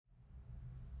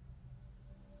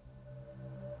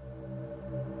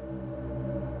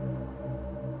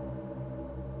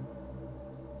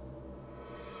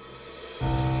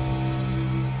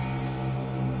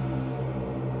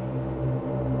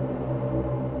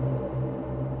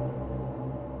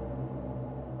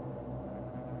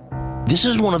This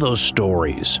is one of those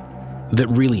stories that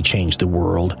really changed the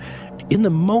world in the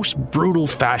most brutal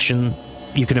fashion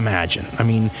you can imagine. I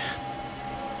mean,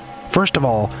 first of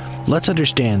all, let's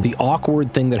understand the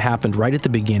awkward thing that happened right at the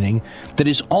beginning that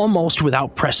is almost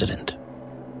without precedent.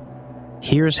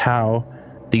 Here's how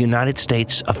the United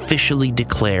States officially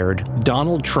declared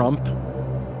Donald Trump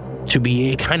to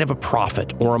be a kind of a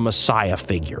prophet or a messiah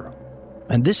figure.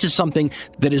 And this is something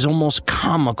that is almost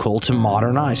comical to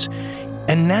modern eyes.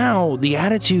 And now the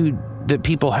attitude that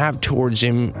people have towards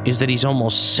him is that he's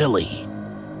almost silly,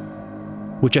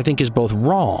 which I think is both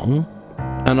wrong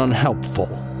and unhelpful.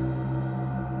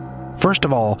 First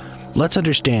of all, let's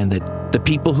understand that the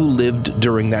people who lived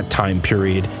during that time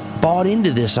period bought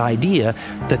into this idea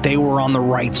that they were on the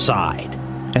right side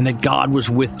and that God was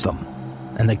with them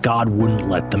and that God wouldn't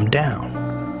let them down.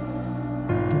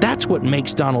 That's what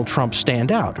makes Donald Trump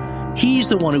stand out. He's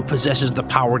the one who possesses the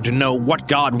power to know what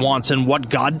God wants and what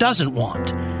God doesn't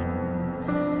want.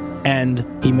 And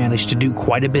he managed to do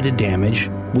quite a bit of damage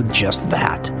with just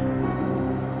that.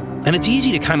 And it's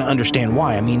easy to kind of understand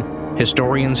why. I mean,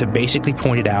 historians have basically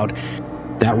pointed out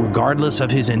that regardless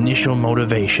of his initial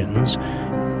motivations,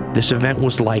 this event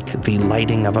was like the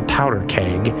lighting of a powder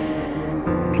keg,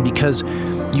 because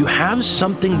you have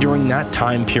something during that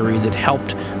time period that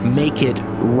helped make it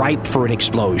ripe for an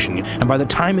explosion. And by the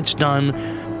time it's done,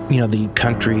 the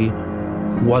country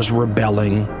was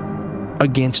rebelling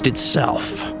against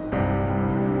itself.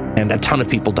 And a ton of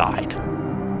people died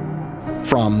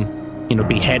from,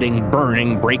 beheading,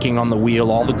 burning, breaking on the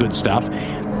wheel, all the good stuff.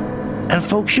 And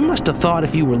folks, you must have thought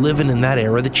if you were living in that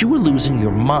era that you were losing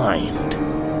your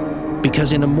mind.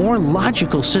 Because in a more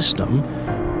logical system,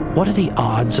 what are the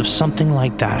odds of something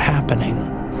like that happening?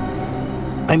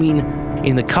 I mean,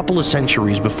 in the couple of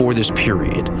centuries before this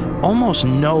period, almost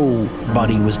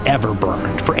nobody was ever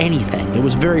burned for anything. It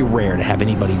was very rare to have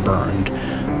anybody burned,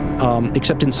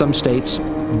 except in some states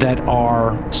that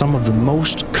are some of the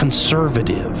most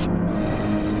conservative.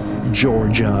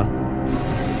 Georgia,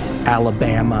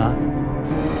 Alabama,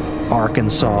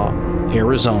 Arkansas,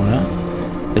 Arizona.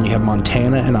 Then you have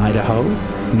Montana and Idaho,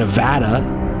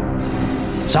 Nevada,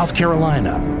 South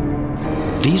Carolina.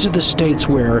 These are the states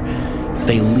where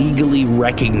they legally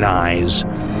recognize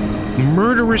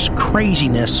murderous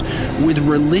craziness with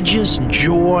religious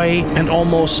joy and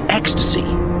almost ecstasy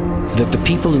that the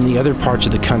people in the other parts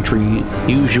of the country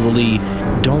usually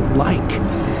don't like.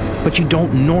 But you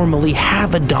don't normally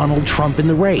have a Donald Trump in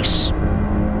the race.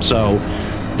 So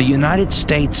the United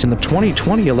States in the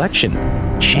 2020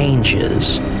 election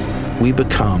changes. We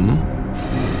become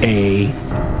a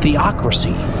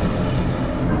theocracy.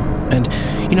 And,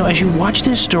 as you watch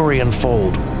this story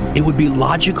unfold, it would be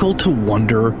logical to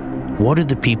wonder, what did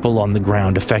the people on the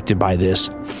ground affected by this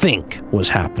think was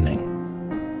happening?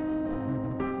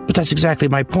 But that's exactly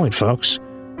my point, folks.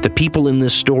 The people in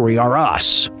this story are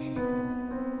us.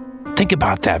 Think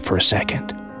about that for a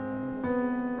second.